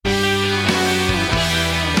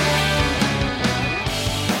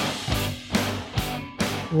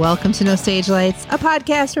Welcome to No Stage Lights, a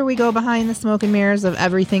podcast where we go behind the smoke and mirrors of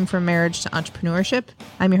everything from marriage to entrepreneurship.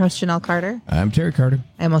 I'm your host, Janelle Carter. I'm Terry Carter.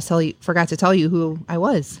 I almost forgot to tell you who I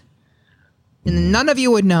was. And none of you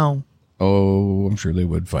would know. Oh, I'm sure they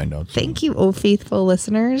would find out soon. Thank you, oh faithful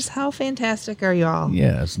listeners. How fantastic are you all?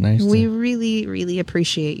 Yeah, it's nice. We really, really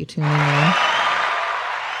appreciate you tuning in.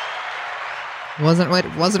 Wasn't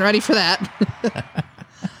ready for that.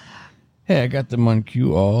 Hey, I got them on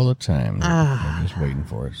cue all the time. They're just waiting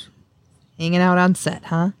for us. Hanging out on set,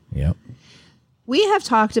 huh? Yep. We have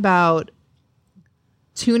talked about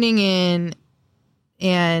tuning in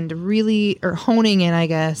and really, or honing in, I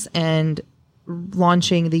guess, and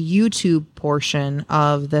launching the YouTube portion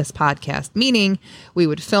of this podcast, meaning we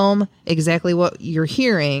would film exactly what you're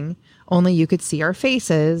hearing, only you could see our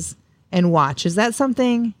faces and watch. Is that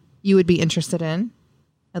something you would be interested in?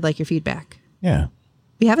 I'd like your feedback. Yeah.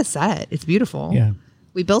 We have a set. It's beautiful. Yeah.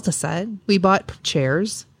 We built a set. We bought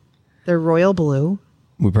chairs. They're royal blue.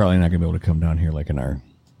 We're probably not going to be able to come down here like in our,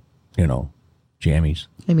 jammies.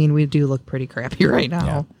 I mean, we do look pretty crappy right now.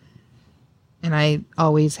 Yeah. And I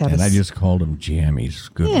always have I just called them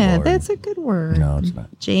jammies. Good Yeah, Lord. that's a good word. No, it's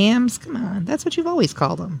not. Jams, come on. That's what you've always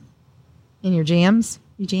called them. In your jams,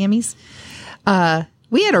 you jammies.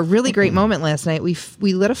 We had a really great moment last night. We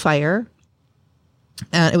lit a fire.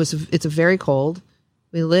 It's very cold.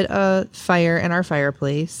 We lit a fire in our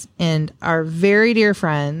fireplace, and our very dear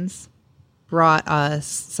friends brought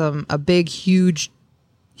us a big, huge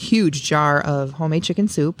jar of homemade chicken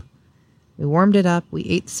soup. We warmed it up. We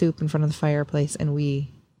ate soup in front of the fireplace, and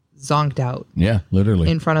we zonked out. Yeah,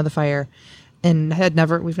 literally. In front of the fire, and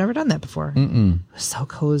we've never done that before. Mm-mm. It was so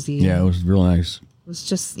cozy. Yeah, it was real nice. It was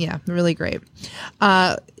just, really great.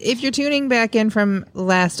 If you're tuning back in from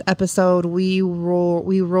last episode, we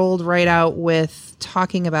rolled right out with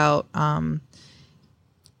talking about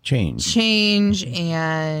change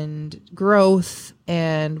and growth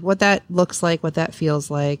and what that looks like, what that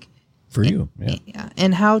feels like for you. Yeah.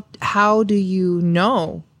 And how do you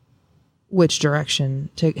know which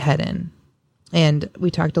direction to head in? And we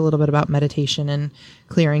talked a little bit about meditation and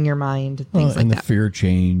clearing your mind, things like that. And the fear of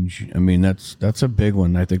change. I mean, that's a big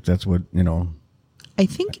one. I think that's what, I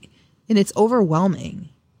think, and it's overwhelming.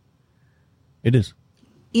 It is.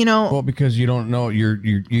 Well, because you don't know,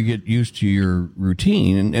 you get used to your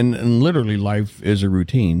routine, and literally life is a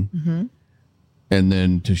routine. Mm-hmm. And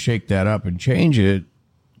then to shake that up and change it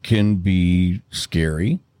can be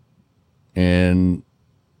scary, and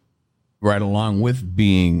right along with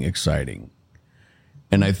being exciting.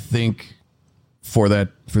 And I think for the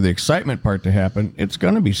excitement part to happen, it's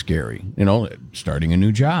going to be scary. Starting a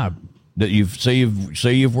new job that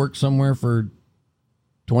you've worked somewhere for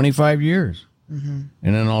 25 years, mm-hmm.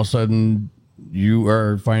 and then all of a sudden you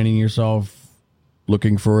are finding yourself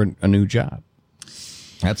looking for a new job.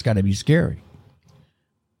 That's got to be scary.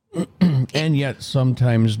 And yet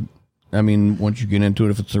sometimes, once you get into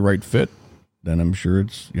it, if it's the right fit, then I'm sure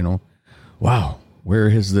it's, wow, where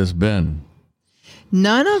has this been?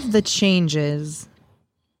 None of the changes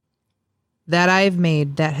that I've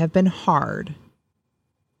made that have been hard,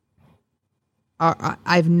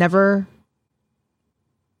 I've never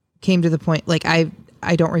came to the point, I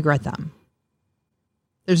don't regret them.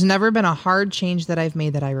 There's never been a hard change that I've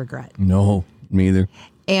made that I regret. No, me either.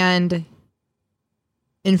 And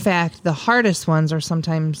in fact, the hardest ones are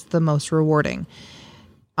sometimes the most rewarding.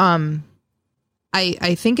 I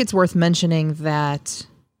think it's worth mentioning that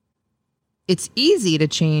it's easy to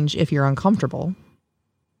change if you're uncomfortable,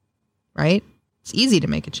 right? It's easy to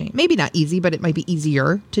make a change. Maybe not easy, but it might be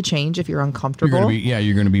easier to change if you're uncomfortable.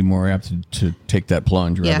 You're going to be more apt to take that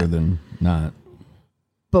plunge rather than not.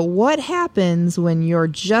 But what happens when you're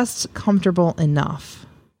just comfortable enough?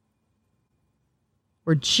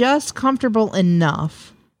 We're just comfortable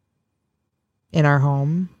enough in our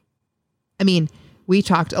home. We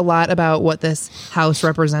talked a lot about what this house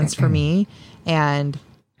represents for me, and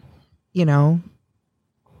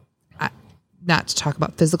not to talk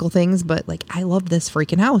about physical things, but I love this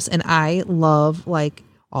freaking house, and I love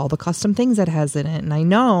all the custom things it has in it. And I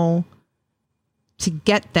know to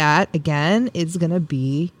get that again is going to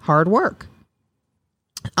be hard work.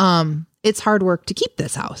 It's hard work to keep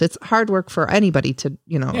this house. It's hard work for anybody to,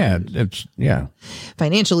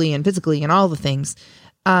 financially and physically and all the things.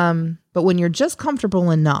 But when you're just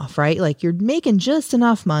comfortable enough, right? You're making just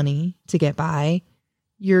enough money to get by.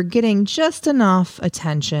 You're getting just enough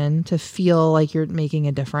attention to feel like you're making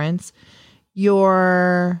a difference.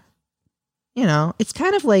 It's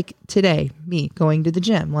kind of like today, me going to the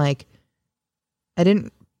gym. I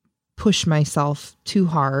didn't push myself too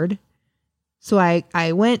hard So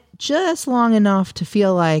I went just long enough to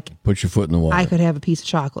feel like put your foot in the water. I could have a piece of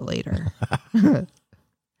chocolate later.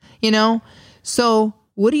 So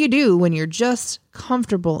what do you do when you're just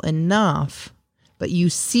comfortable enough, but you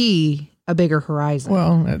see a bigger horizon?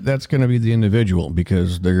 Well, that's going to be the individual,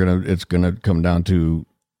 because it's going to come down to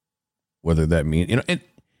whether that means,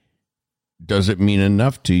 does it mean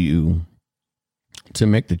enough to you to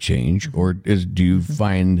make the change, or do you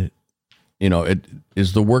find,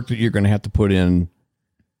 is the work that you're going to have to put in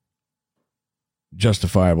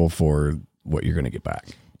justifiable for what you're going to get back?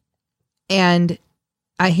 And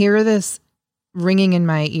I hear this ringing in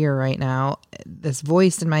my ear right now, this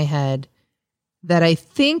voice in my head that I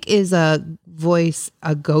think is a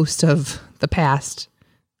ghost of the past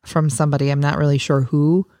from somebody. I'm not really sure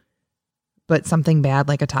who, but something bad,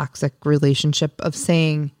 like a toxic relationship, of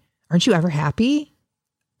saying, aren't you ever happy?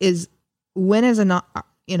 Is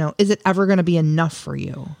it ever going to be enough for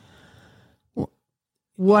you?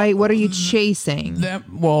 Why? What are you chasing?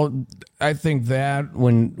 I think that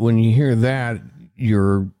when you hear that,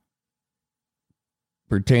 you're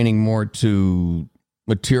pertaining more to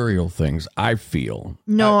material things, I feel.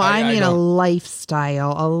 No, I mean a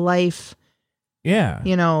lifestyle, a life. Yeah.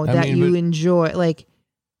 You enjoy. Like,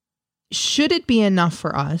 should it be enough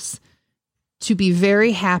for us to be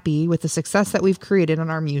very happy with the success that we've created on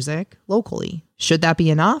our music locally? Should that be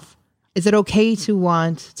enough? Is it okay to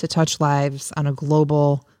want to touch lives on a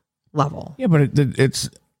global level? Yeah, but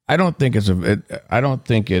I don't think it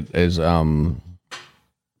is.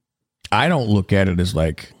 I don't look at it as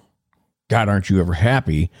like, God, aren't you ever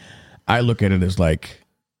happy? I look at it as like,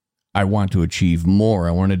 I want to achieve more.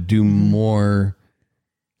 I want to do more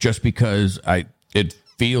just because it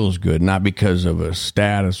feels good, not because of a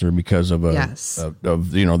status or because of the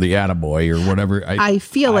attaboy or whatever.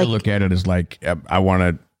 I look at it as like, I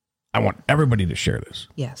want everybody to share this.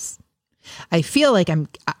 Yes. I feel like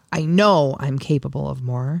I know I'm capable of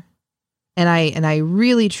more. And I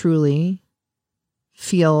really, truly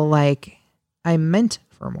feel like I'm meant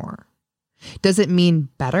for more. Does it mean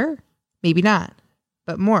better? Maybe not,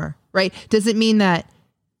 but more, right? Does it mean that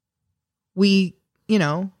we,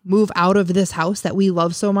 move out of this house that we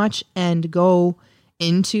love so much and go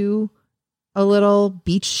into a little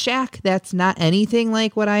beach shack that's not anything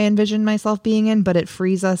like what I envisioned myself being in, but it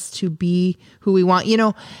frees us to be who we want,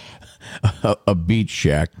 A beach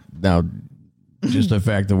shack. Now, just the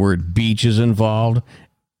fact the word beach is involved,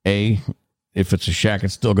 if it's a shack,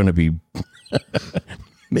 it's still going to be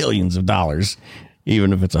millions of dollars,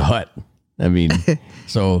 even if it's a hut. I mean,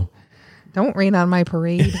 so don't rain on my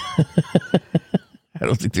parade. I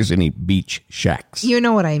don't think there's any beach shacks. You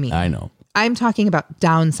know what I mean? I know. I'm talking about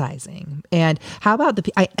downsizing. And how about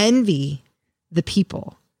I envy the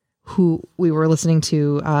people who we were listening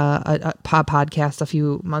to a podcast a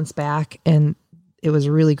few months back, and it was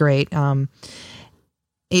really great.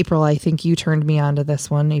 April, I think you turned me on to this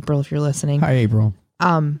one. April, if you're listening. Hi, April.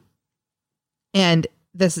 And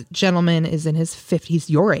this gentleman is in his 50s,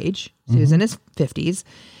 your age. So he was in his 50s.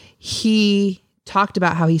 He talked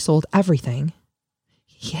about how he sold everything.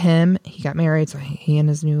 He got married, so he and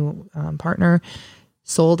his new partner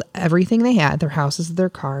sold everything they had, their houses,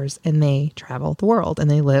 their cars, and they travel the world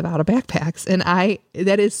and they live out of backpacks. And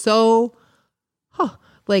that is so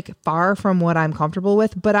far from what I'm comfortable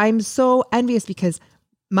with, but I'm so envious because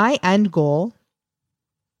my end goal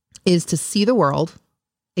is to see the world,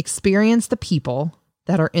 experience the people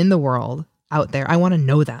that are in the world out there. I want to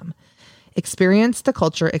know them, experience the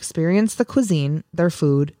culture, experience the cuisine, their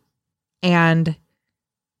food, and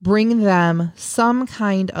bring them some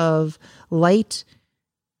kind of light,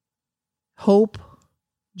 hope,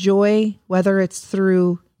 joy, whether it's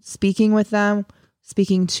through speaking with them,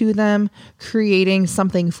 speaking to them, creating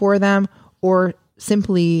something for them, or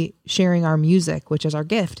simply sharing our music, which is our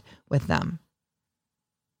gift, with them.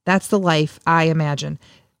 That's the life I imagine.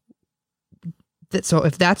 So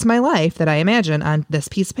if that's my life that I imagine on this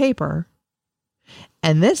piece of paper,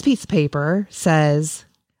 and this piece of paper says,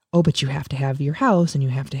 oh, but you have to have your house and you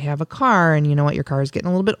have to have a car, and you know what, your car is getting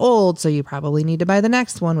a little bit old, so you probably need to buy the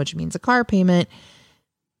next one, which means a car payment.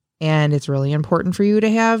 And it's really important for you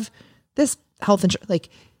to have this health insurance. Like,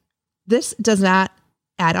 this does not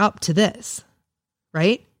add up to this,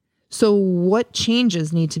 right? So what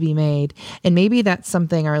changes need to be made? And maybe that's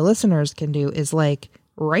something our listeners can do, is like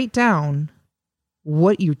write down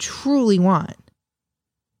what you truly want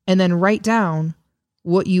and then write down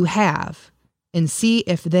what you have and see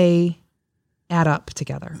if they add up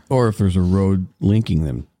together. Or if there's a road linking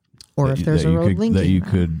them. Or if there's a road linking that you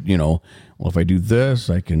could, well, if I do this,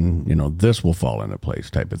 I can, this will fall into place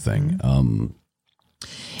type of thing.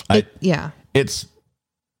 Yeah. It's,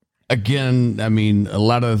 again, I mean, a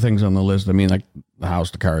lot of the things on the list, I mean, like the house,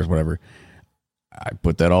 the cars, whatever, I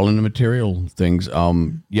put that all in the material things.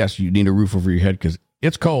 Yes, you need a roof over your head because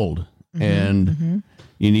it's cold, and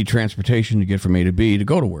you need transportation to get from A to B to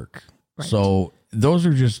go to work. Right. So those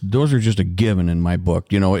are just a given in my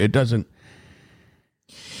book. You know, it doesn't.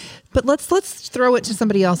 But let's throw it to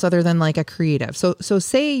somebody else other than like a creative. So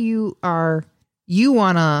say you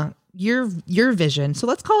wanna your vision. So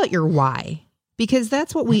let's call it your why, because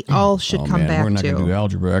that's what we all should come back to. We're not going to do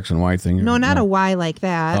algebra X and Y thing. No, not a why like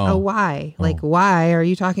that. A why. Like, why are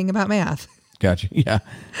you talking about math? Gotcha. Yeah.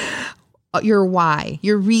 Your why,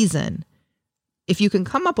 your reason. If you can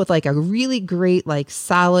come up with like a really great, like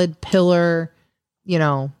solid pillar, you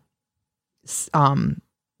know,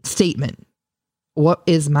 statement. What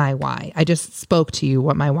is my why? I just spoke to you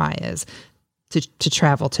what my why is. To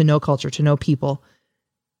travel, to know culture, to know people,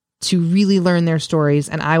 to really learn their stories.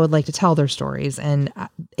 And I would like to tell their stories and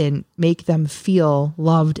make them feel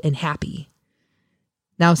loved and happy.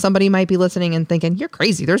 Now, somebody might be listening and thinking, you're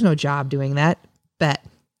crazy. There's no job doing that. Bet.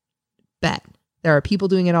 There are people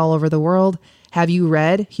doing it all over the world. Have you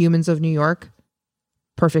read Humans of New York?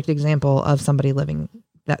 Perfect example of somebody living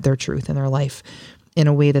their truth in their life in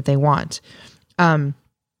a way that they want. But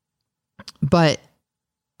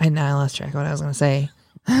I lost track of what I was going to say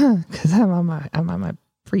because I'm on my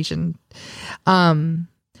preaching.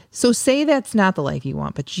 So say that's not the life you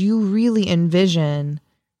want, but you really envision,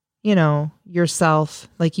 you know, yourself,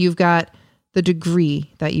 like you've got the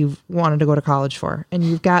degree that you've wanted to go to college for, and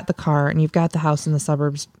you've got the car and you've got the house in the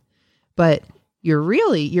suburbs, but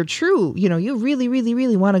you're true. You know, you really, really,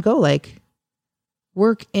 really want to go like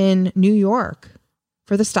work in New York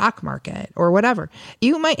for the stock market or whatever.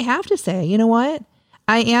 You might have to say, you know what?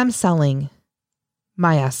 I am selling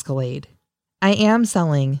my Escalade. I am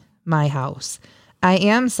selling my house. I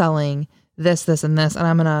am selling this, and this, and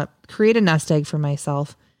I'm going to create a nest egg for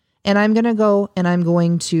myself. And I'm going to go and I'm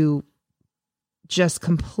going to just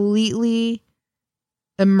completely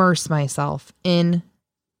immerse myself in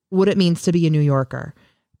what it means to be a New Yorker.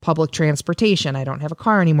 Public transportation. I don't have a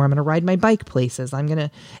car anymore. I'm going to ride my bike places. I'm going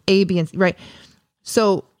to A, B, and C, right?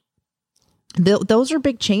 So those are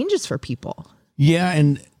big changes for people. Yeah,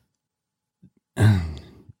 and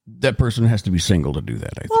that person has to be single to do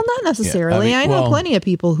that. I think. Well, not necessarily. Yeah, I know plenty of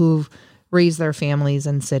people who've raised their families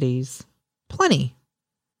in cities. Plenty.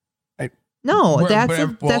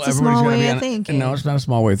 That's a small way of thinking. No, it's not a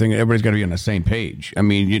small way of thinking. Everybody's got to be on the same page. I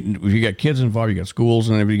mean, if you got kids involved, you got schools,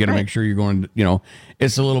 and you got to make sure you're going. You know,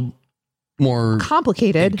 it's a little more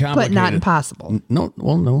complicated, but not impossible. No,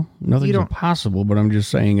 nothing's impossible. But I'm just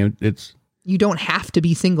saying it's. You don't have to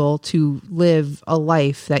be single to live a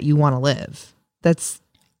life that you want to live. That's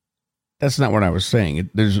not what I was saying.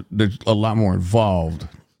 There's a lot more involved.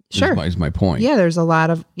 Sure, is my point. Yeah, there's a lot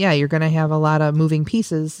of you're going to have a lot of moving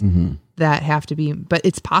pieces that have to be, but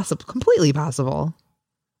it's possible, completely possible.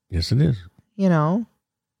 Yes, it is. You know,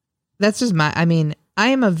 that's just I mean, I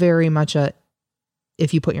am a very much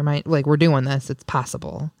if you put your mind, like we're doing this, it's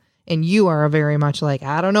possible. And you are a very much like,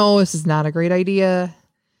 I don't know, this is not a great idea.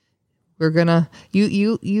 We're gonna,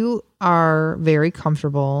 you are very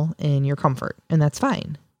comfortable in your comfort, and that's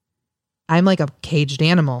fine. I'm like a caged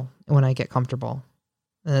animal when I get comfortable.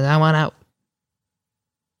 And I want out.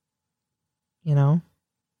 You know?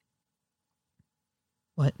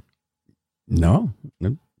 What? No.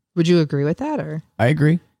 Would you agree with that, or? I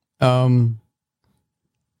agree. I don't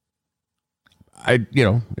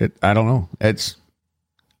know.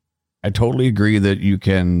 I totally agree that you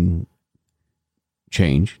can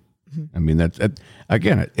change. I mean,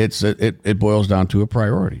 again, it boils down to a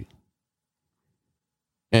priority.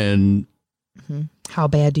 And how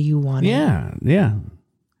bad do you want it? Yeah.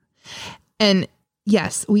 And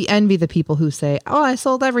yes, we envy the people who say, "Oh, I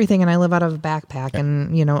sold everything and I live out of a backpack,"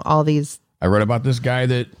 and you know, all these. I read about this guy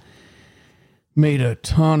that made a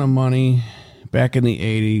ton of money back in the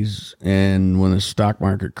 80s, and when the stock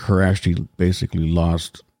market crashed, he basically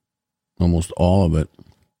lost almost all of it.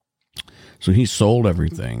 So he sold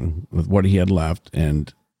everything with what he had left,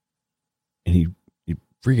 and he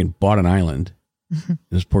freaking bought an island,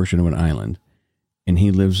 this portion of an island, and he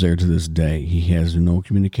lives there to this day. He has no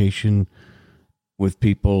communication with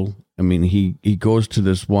people. I mean, he goes to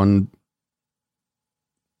this one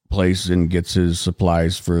place and gets his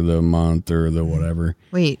supplies for the month or the whatever.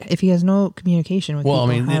 Wait, if he has no communication with people,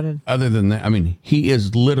 I mean, other than that, I mean, he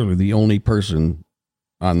is literally the only person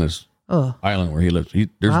on this island where he lives.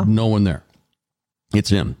 There's no one there. It's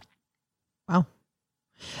him. Wow.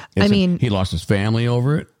 He lost his family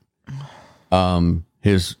over it.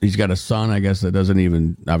 He's got a son, I guess, that doesn't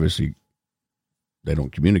even obviously they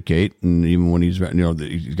don't communicate. And even when he's got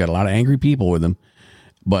a lot of angry people with him,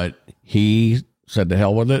 but he said to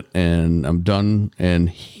hell with it and I'm done. And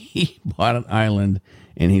he bought an island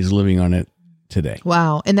and he's living on it today.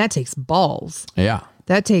 Wow. And that takes balls. Yeah.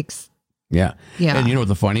 That takes. Yeah. Yeah. And you know what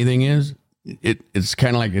the funny thing is? It's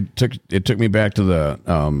kind of like it took me back to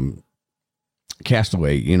the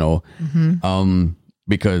Castaway,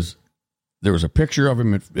 because there was a picture of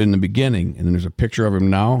him in the beginning and then there's a picture of him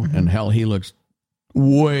now, and hell, he looks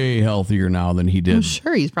way healthier now than he did. I'm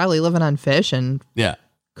sure he's probably living on fish and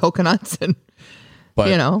coconuts and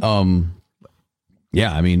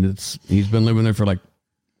yeah, I mean, he's been living there for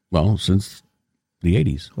since the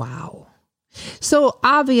 80s. Wow. So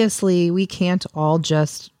obviously we can't all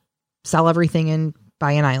just sell everything and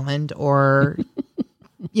buy an island or,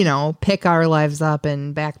 pick our lives up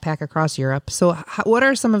and backpack across Europe. So what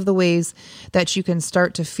are some of the ways that you can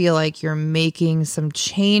start to feel like you're making some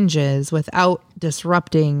changes without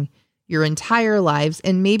disrupting your entire lives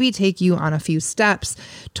and maybe take you on a few steps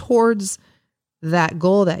towards that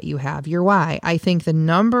goal that you have, your why? I think the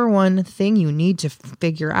number one thing you need to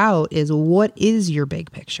figure out is, what is your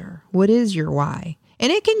big picture? What is your why?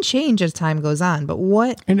 And it can change as time goes on, but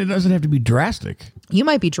and it doesn't have to be drastic. You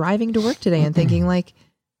might be driving to work today and thinking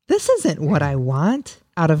this isn't what I want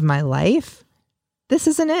out of my life. This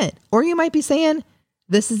isn't it. Or you might be saying,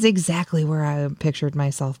 this is exactly where I pictured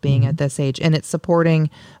myself being at this age. And it's supporting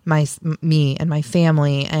me and my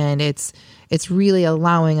family. And it's really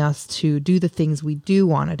allowing us to do the things we do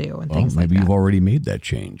want to do and things like that. Maybe you've already made that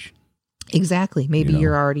change. Exactly. Maybe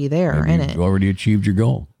you're already there in it. You've already achieved your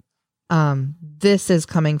goal. This is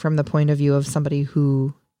coming from the point of view of somebody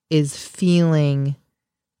who is feeling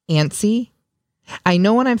antsy. I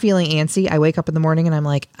know when I'm feeling antsy, I wake up in the morning and I'm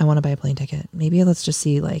like, I want to buy a plane ticket. Maybe let's just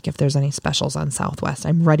see if there's any specials on Southwest.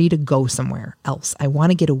 I'm ready to go somewhere else. I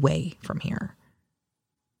want to get away from here.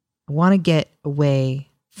 I want to get away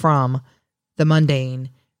from the mundane,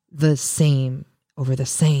 the same over the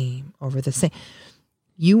same over the same.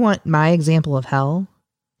 You want my example of hell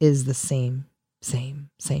is the same.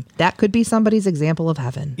 That could be somebody's example of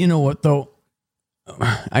heaven. You know what, though?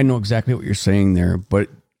 I know exactly what you're saying there, but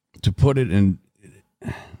to put it in,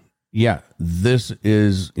 this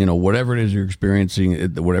is, whatever it is you're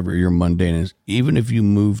experiencing, whatever your mundane is, even if you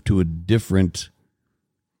move to a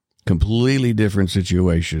completely different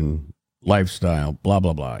situation, lifestyle, blah,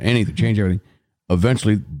 blah, blah, anything, change everything,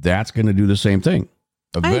 eventually that's going to do the same thing.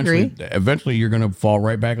 I agree. Eventually you're going to fall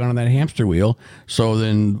right back onto that hamster wheel. So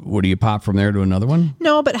then what do you pop from there to another one?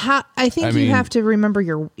 No, but I think you have to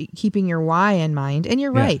remember keeping your why in mind. And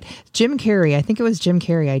you're right. Jim Carrey, I think it was Jim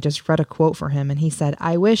Carrey. I just read a quote for him and he said,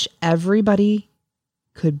 I wish everybody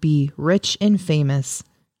could be rich and famous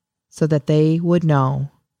so that they would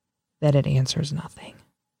know that it answers nothing.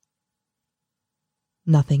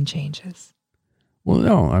 Nothing changes. Well,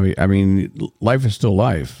 no, I mean, life is still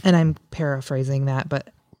life. And I'm paraphrasing that,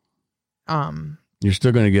 but you're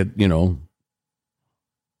still going to get,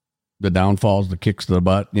 the downfalls, the kicks to the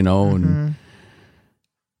butt, and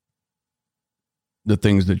the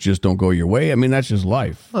things that just don't go your way. I mean, that's just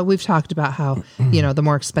life. Well, we've talked about how, the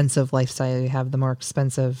more expensive lifestyle you have, the more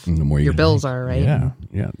expensive your bills are, right?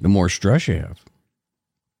 Yeah. The more stress you have.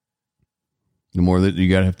 The more that you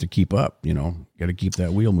got to have to keep up, got to keep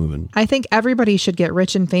that wheel moving. I think everybody should get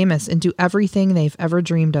rich and famous and do everything they've ever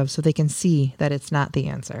dreamed of so they can see that it's not the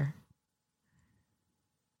answer.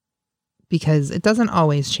 Because it doesn't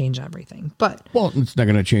always change everything. But it's not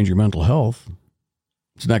going to change your mental health.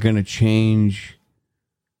 It's not going to change,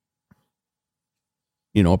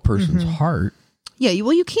 a person's heart. Yeah,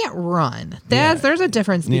 well, you can't run. There's a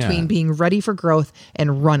difference between being ready for growth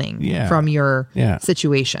and running from your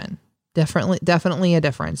situation. Definitely a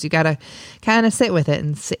difference. You got to kind of sit with it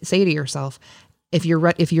and say to yourself, if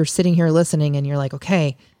you're sitting here listening and you're like,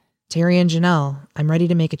 okay, Terry and Janelle, I'm ready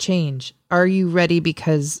to make a change. Are you ready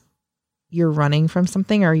because you're running from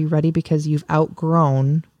something? Are you ready because you've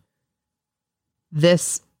outgrown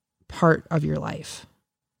this part of your life?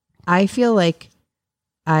 I feel like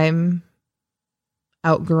I'm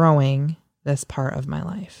outgrowing this part of my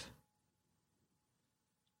life.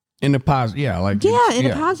 In a positive,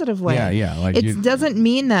 a positive way. It doesn't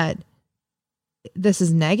mean that this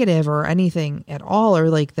is negative or anything at all,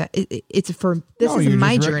 or like that. This is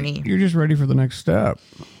my journey. You're just ready for the next step.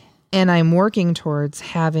 And I'm working towards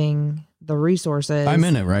having the resources. I'm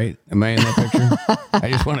in it, right? Am I in that picture?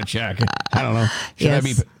 I just want to check. I don't know. Should I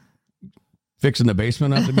be fixing the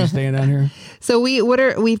basement up to be staying down here? So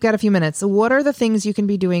we've got a few minutes. So what are the things you can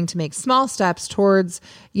be doing to make small steps towards,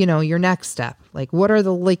 your next step? Like, what are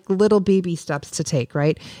the little baby steps to take,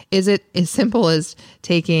 right? Is it as simple as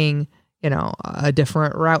taking, a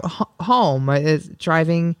different route home. It's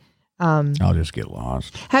driving. I'll just get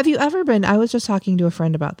lost. Have you ever been, I was just talking to a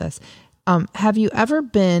friend about this. Have you ever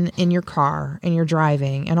been in your car and you're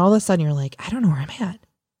driving and all of a sudden you're like, I don't know where I'm at.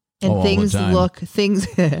 And all things the time.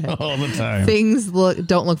 all the time. Things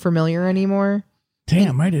don't look familiar anymore.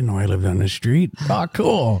 Damn, I didn't know I lived on this street. Oh,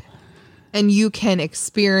 cool. And you can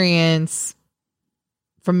experience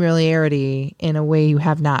familiarity in a way you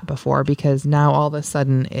have not before, because now all of a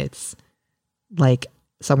sudden it's like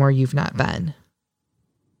somewhere you've not been.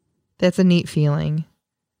 That's a neat feeling.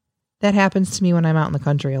 That happens to me when I'm out in the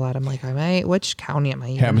country a lot. I'm like, which county am I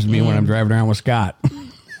in? Happens to me when I'm driving around with Scott.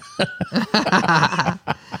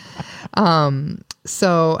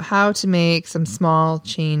 So how to make some small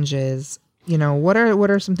changes? What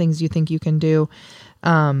are some things you think you can do?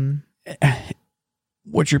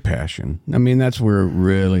 What's your passion? I mean, that's where it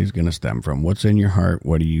really is going to stem from. What's in your heart?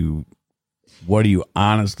 What do you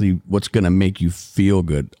honestly, what's going to make you feel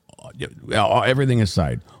good? Everything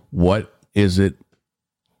aside, what is it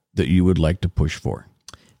that you would like to push for?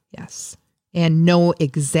 Yes. And know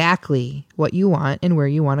exactly what you want and where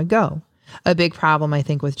you want to go. A big problem, I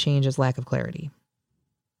think, with change is lack of clarity.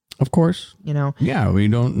 Of course. Yeah, we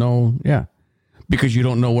don't know. Yeah. Because you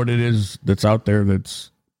don't know what it is that's out there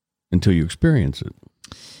until you experience it.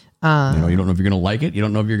 You don't know if you're going to like it. You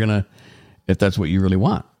don't know if that's what you really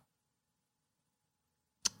want.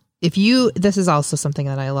 This is also something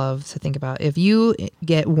that I love to think about. If you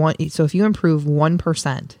if you improve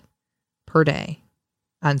 1% per day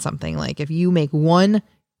on something, like if you make one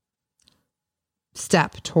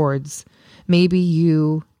step towards, maybe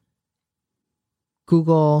you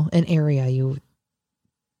Google an area you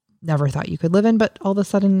never thought you could live in, but all of a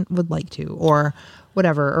sudden would like to, or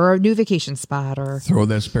whatever, or a new vacation spot, or throw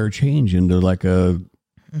that spare change into like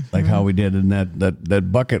how we did in that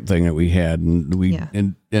bucket thing that we had, and we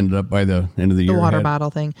ended up by the end of the year. The water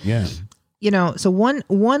bottle thing. Yeah. So one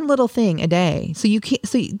little thing a day, so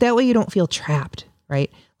that way you don't feel trapped,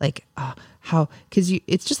 right? Like, because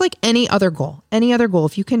it's just like any other goal.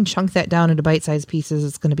 If you can chunk that down into bite-sized pieces,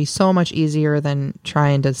 it's going to be so much easier than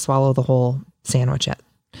trying to swallow the whole sandwich at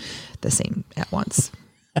once.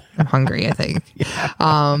 I'm hungry, I think.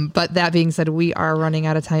 Yeah. But that being said, we are running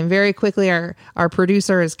out of time very quickly. Our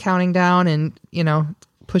producer is counting down and,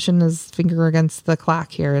 pushing his finger against the clock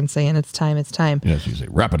here and saying it's time. Yes, you say,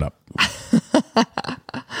 wrap it up.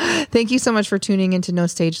 Thank you so much for tuning into No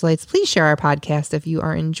Stage Lights. Please share our podcast if you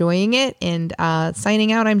are enjoying it. And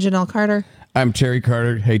signing out, I'm Janelle Carter. I'm Terry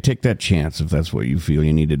Carter. Hey, take that chance if that's what you feel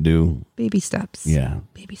you need to do. Baby steps. Yeah.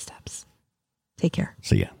 Baby steps. Take care.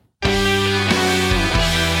 See ya.